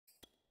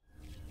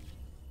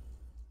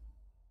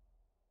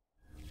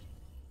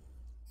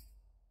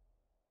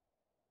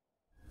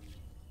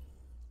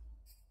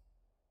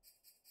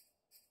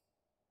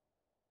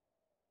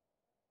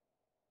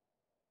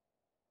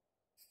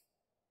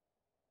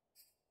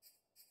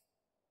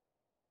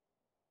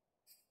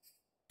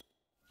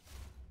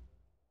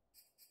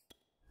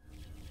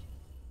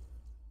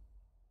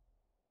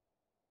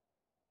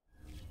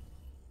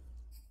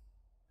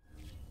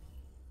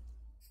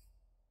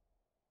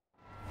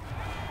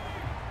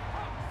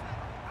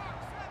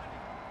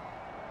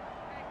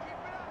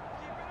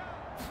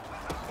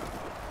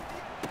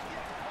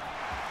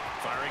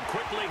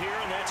quickly here,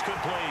 and that's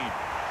complete.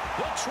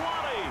 The 20.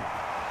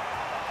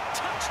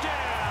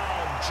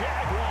 Touchdown,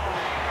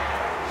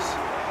 Jaguars.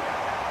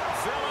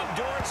 Philip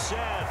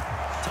Dorsett.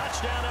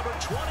 Touchdown number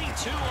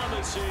 22 on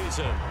the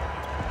season.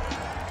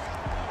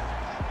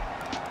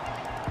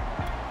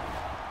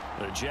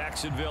 The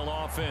Jacksonville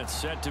offense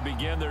set to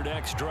begin their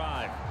next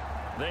drive.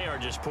 They are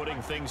just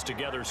putting things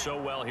together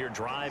so well here,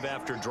 drive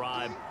after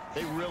drive.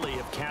 They really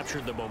have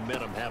captured the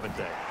momentum, haven't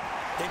they?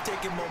 They've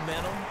taken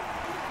momentum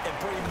and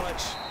pretty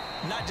much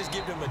not just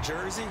give them a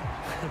jersey,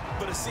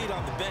 but a seat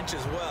on the bench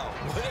as well.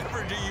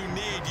 Whatever do you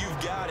need, you've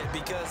got it,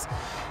 because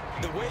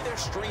the way they're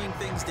stringing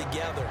things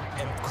together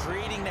and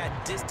creating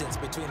that distance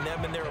between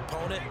them and their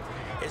opponent,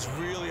 it's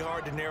really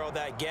hard to narrow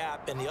that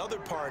gap. And the other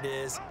part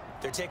is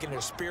they're taking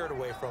their spirit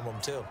away from them,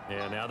 too.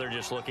 Yeah, now they're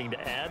just looking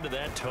to add to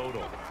that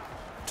total.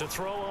 To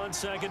throw on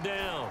second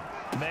down,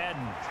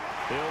 Madden.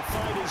 He'll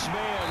fight his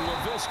man,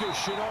 Laviska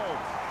Shenault.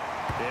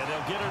 And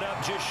they'll get it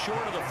up just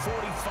short of the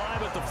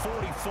 45 at the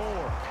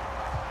 44.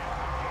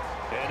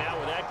 And now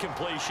with that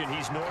completion,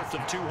 he's north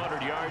of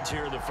 200 yards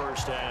here in the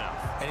first half.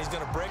 And he's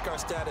going to break our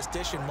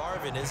statistician,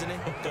 Marvin, isn't he?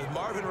 Because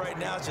Marvin right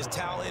now is just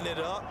tallying it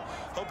up.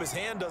 Hope his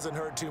hand doesn't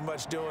hurt too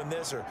much doing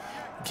this or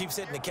keeps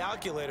hitting the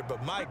calculator.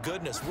 But my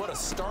goodness, what a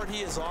start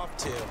he is off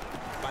to.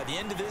 By the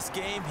end of this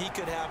game, he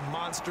could have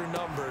monster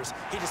numbers.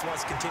 He just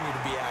wants to continue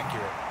to be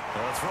accurate.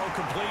 A throw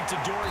complete to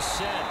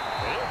Dorsett.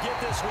 He'll get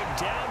this one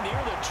down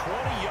near the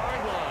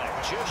 20-yard line,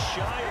 just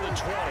shy of the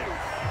 20.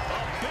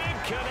 A big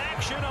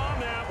connection on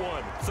that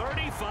one,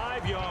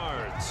 35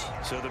 yards.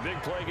 So the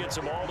big play gets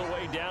him all the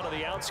way down to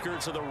the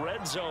outskirts of the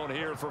red zone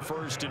here for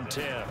 1st and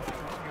 10.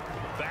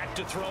 Back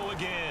to throw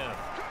again.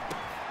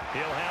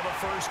 He'll have a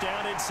first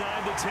down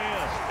inside the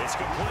 10. It's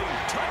complete.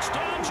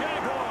 Touchdown,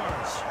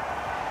 Jaguars.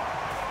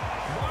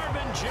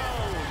 Marvin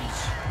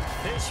Jones,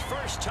 his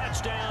first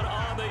touchdown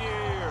on the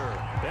year.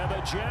 And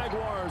the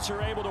Jaguars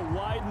are able to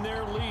widen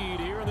their lead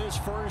here in this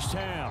first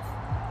half.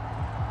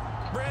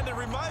 Brandon,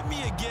 remind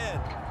me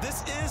again,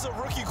 this is a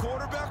rookie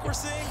quarterback we're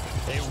seeing?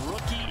 A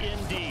rookie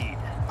indeed.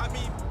 I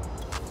mean,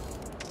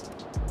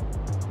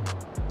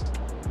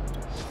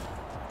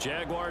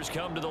 Jaguars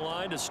come to the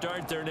line to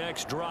start their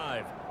next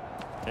drive.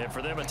 And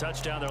for them, a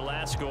touchdown their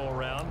last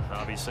go-around.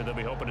 Obviously, they'll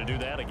be hoping to do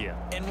that again.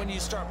 And when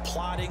you start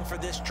plotting for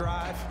this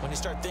drive, when you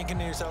start thinking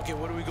to yourself, okay,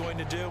 what are we going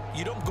to do?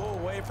 You don't go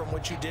away from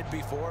what you did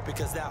before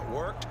because that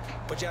worked,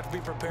 but you have to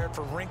be prepared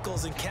for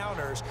wrinkles and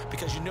counters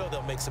because you know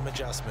they'll make some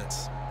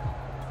adjustments.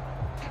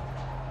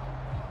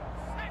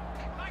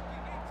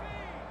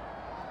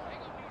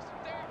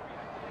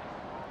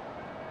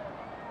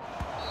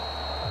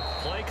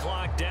 Play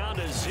clock down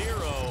to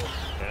 0,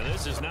 and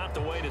this is not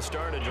the way to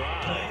start a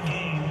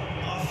drive.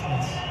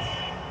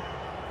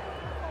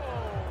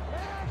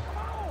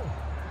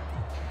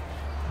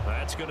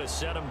 That's going to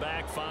set him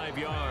back 5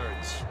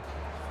 yards.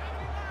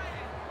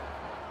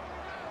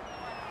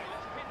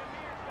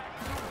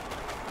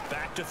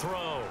 Back to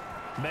throw.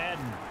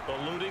 Madden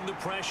eluding the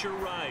pressure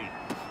right.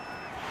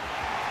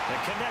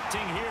 And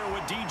connecting here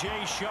with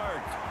DJ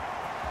Shark.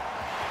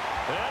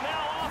 And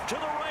now off to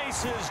the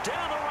races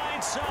down the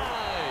right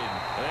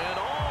side. And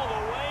all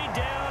the way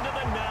down to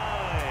the 9.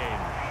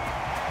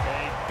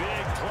 A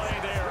big play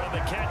there on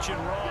the catch and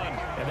run.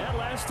 And that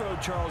last throw,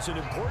 Charles, an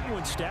important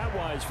one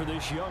stat-wise for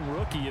this young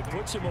rookie. It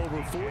puts him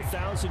over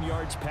 4,000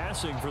 yards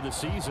passing for the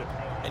season.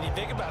 And you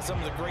think about some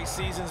of the great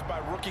seasons by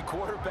rookie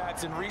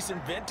quarterbacks in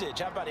recent vintage.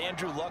 How about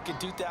Andrew Luck in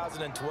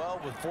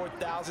 2012 with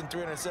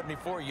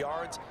 4,374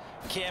 yards?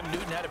 Cam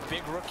Newton had a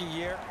big rookie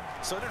year.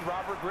 So did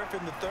Robert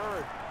Griffin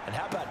III. And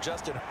how about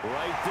Justin?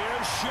 Right there,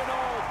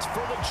 Shenault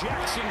for the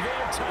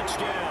Jacksonville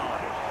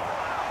touchdown.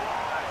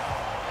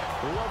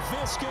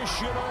 Laviska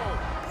Shenault.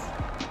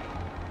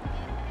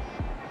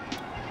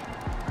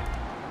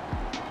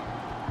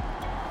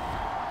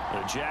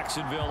 The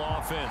Jacksonville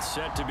offense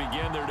set to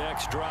begin their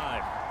next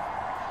drive.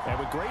 And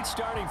with great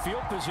starting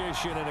field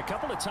position and a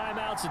couple of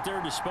timeouts at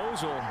their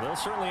disposal, they'll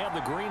certainly have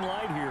the green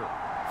light here.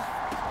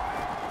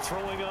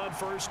 Throwing on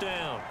first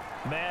down.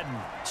 Madden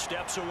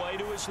steps away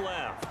to his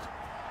left.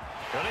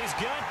 And he's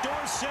got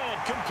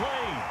Dorsett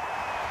complete.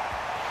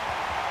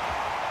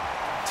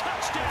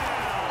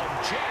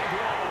 Touchdown,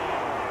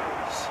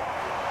 Jaguars.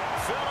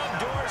 Philip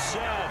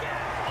Dorsett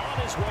on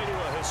his way to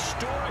a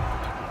historic.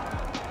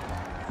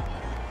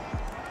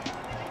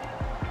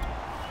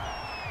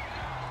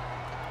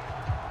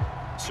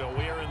 So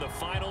we are in the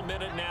final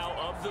minute now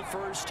of the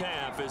first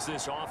half as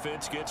this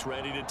offense gets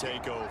ready to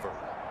take over.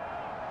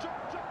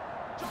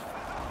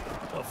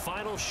 A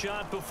final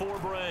shot before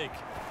break.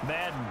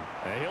 Madden,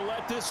 he'll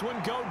let this one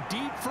go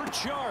deep for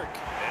Chark.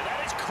 And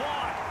that is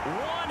caught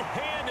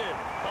one-handed.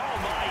 Oh,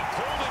 my, he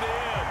pulled it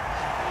in.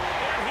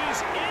 And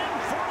he's in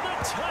for the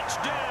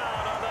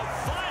touchdown on the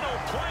final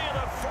play of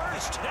the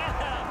first half.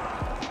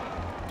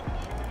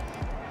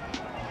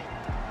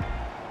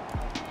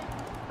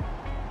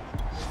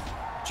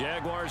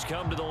 Jaguars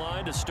come to the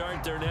line to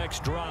start their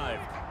next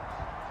drive.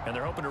 And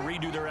they're hoping to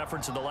redo their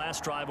efforts in the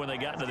last drive when they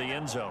got into the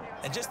end zone.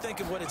 And just think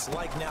of what it's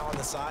like now on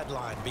the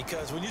sideline,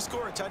 because when you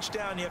score a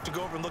touchdown, you have to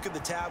go over and look at the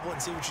tablet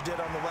and see what you did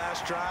on the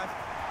last drive.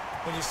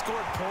 When you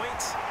scored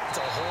points, it's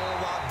a whole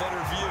lot better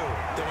view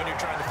than when you're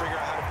trying to figure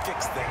out how to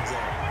fix things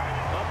there.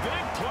 A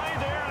big play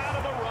there out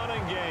of the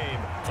running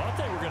game. Thought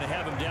they were going to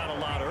have him down a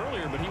lot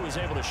earlier, but he was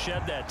able to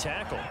shed that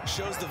tackle.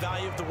 Shows the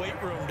value of the weight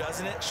room,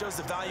 doesn't it? Shows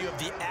the value of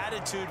the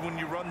attitude when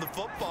you run the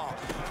football.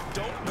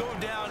 Don't go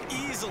down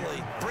easily,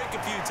 break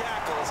a few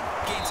tackles,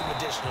 gain some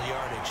additional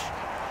yardage.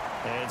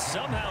 And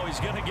somehow he's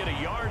going to get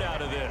a yard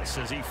out of this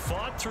as he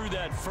fought through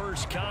that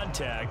first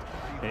contact.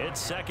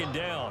 It's second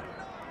down.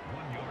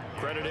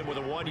 Credit him with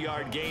a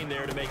 1-yard gain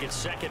there to make it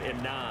 2nd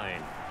and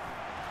 9.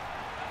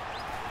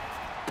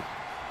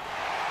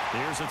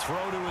 Here's a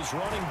throw to his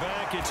running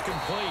back. It's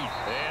complete.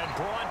 And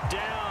brought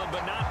down,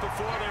 but not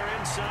before they're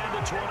inside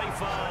the 25.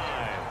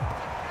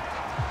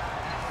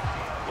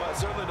 Well, I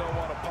certainly don't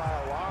want to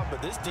pile on, but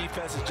this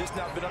defense has just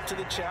not been up to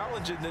the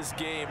challenge in this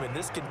game, and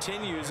this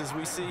continues as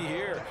we see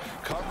here.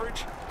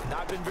 Coverage,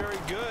 not been very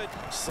good.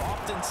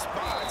 Soft in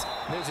spots.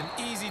 There's an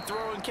easy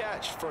throw and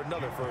catch for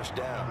another first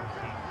down.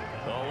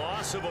 A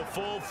loss of a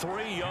full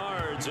 3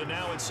 yards, and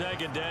now it's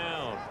 2nd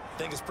down. I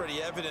think it's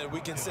pretty evident. We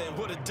can say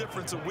what a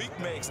difference a week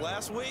makes.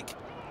 Last week,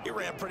 he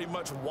ran pretty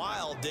much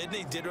wild, didn't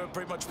he? Did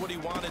pretty much what he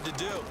wanted to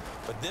do.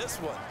 But this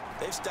one,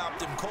 they've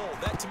stopped him cold.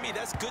 That, to me,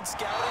 that's good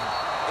scouting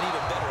and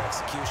even better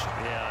execution.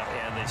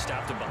 Yeah, and they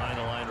stopped him behind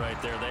the line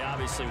right there. They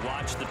obviously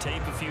watched the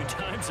tape a few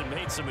times and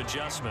made some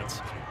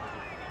adjustments.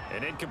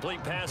 An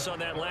incomplete pass on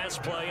that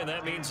last play, and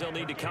that means they'll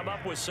need to come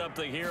up with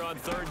something here on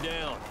 3rd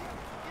down.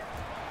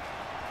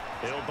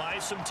 He'll buy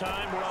some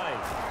time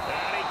right.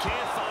 And he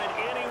can't find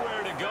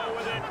anywhere to go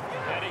with it,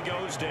 and he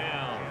goes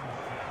down.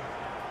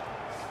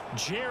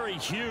 Jerry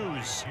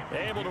Hughes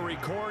able to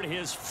record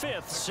his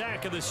 5th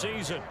sack of the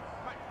season.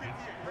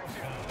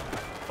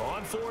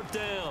 On 4th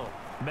down,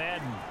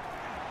 Madden.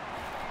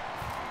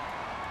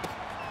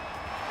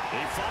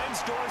 He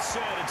finds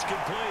Dorsett. It's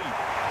complete.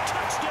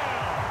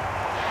 Touchdown!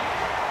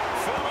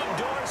 Philip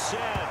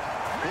Dorsett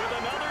with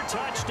another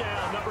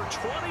touchdown, number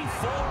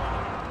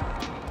 24.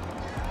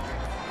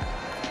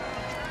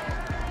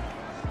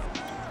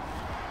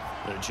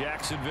 The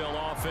Jacksonville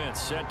offense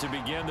set to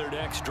begin their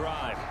next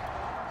drive.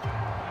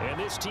 And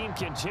this team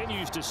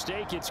continues to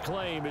stake its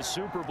claim as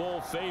Super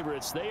Bowl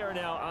favorites. They are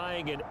now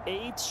eyeing an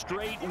 8th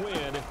straight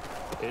win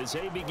as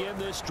they begin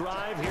this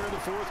drive here in the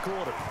 4th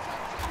quarter.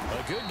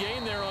 A good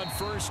gain there on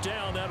 1st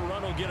down. That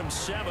run will get them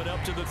 7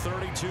 up to the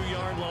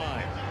 32-yard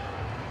line.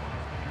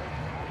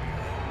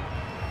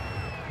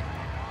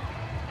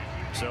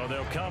 So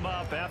they'll come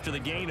up after the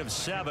gain of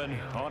 7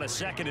 on a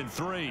 2nd and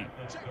 3.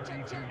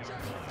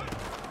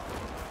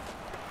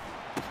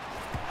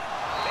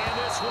 And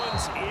this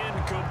one's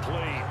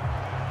incomplete.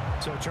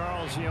 So,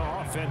 Charles, you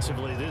know,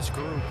 offensively, this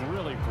group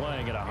really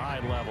playing at a high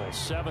level,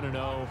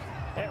 7-0.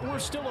 And we're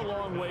still a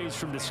long ways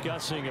from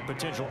discussing a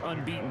potential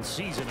unbeaten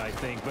season, I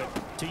think. But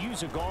to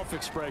use a golf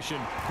expression,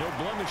 no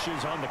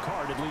blemishes on the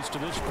card, at least to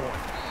this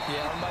point.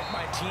 Yeah, unlike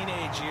my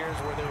teenage years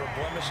where there were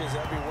blemishes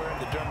everywhere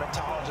and the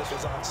dermatologist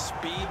was on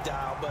speed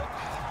dial. But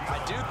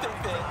I do think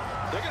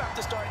that they're going to have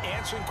to start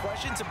answering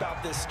questions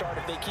about this start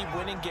if they keep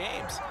winning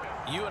games.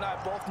 You and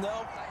I both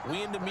know,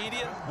 we in the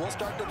media will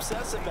start to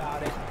obsess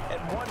about it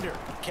and wonder,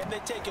 can they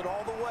take it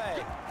all the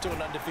way to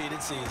an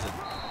undefeated season?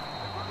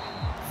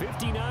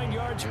 59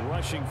 yards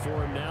rushing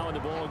for him now in the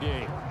ball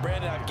game.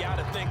 Brandon, I've got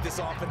to think this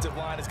offensive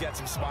line has got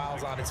some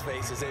smiles on its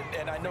faces.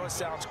 And I know it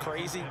sounds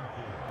crazy,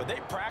 but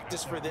they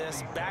practiced for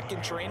this back in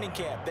training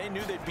camp. They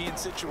knew they'd be in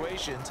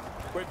situations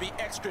where it'd be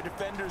extra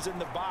defenders in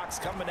the box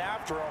coming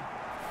after them,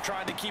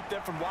 trying to keep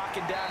them from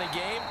locking down a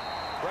game.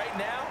 Right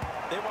now,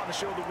 they want to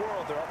show the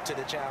world they're up to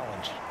the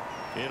challenge.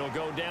 It'll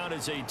go down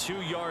as a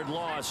 2-yard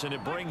loss, and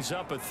it brings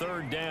up a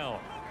 3rd down.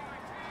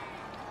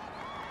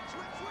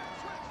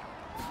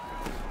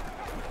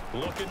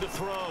 Looking to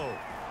throw.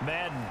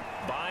 Madden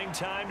buying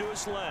time to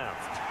his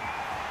left.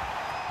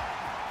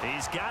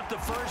 He's got the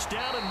first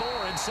down and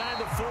more inside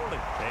the 40.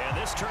 And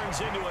this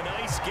turns into a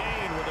nice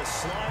gain with a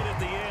slide at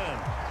the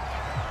end.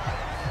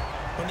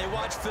 When they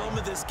watch film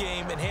of this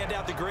game and hand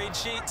out the grade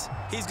sheets,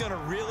 he's going to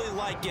really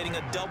like getting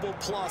a double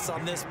plus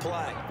on this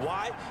play.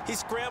 Why? He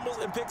scrambles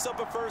and picks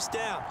up a first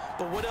down.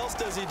 But what else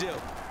does he do?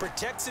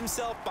 Protects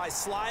himself by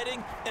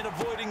sliding and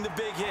avoiding the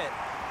big hit.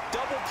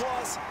 Double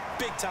plus,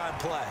 big-time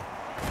play.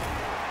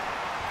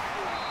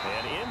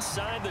 And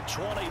inside the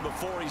 20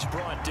 before he's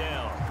brought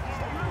down.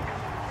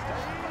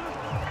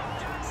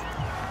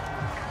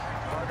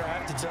 Partner, I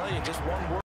have to tell you, just one word.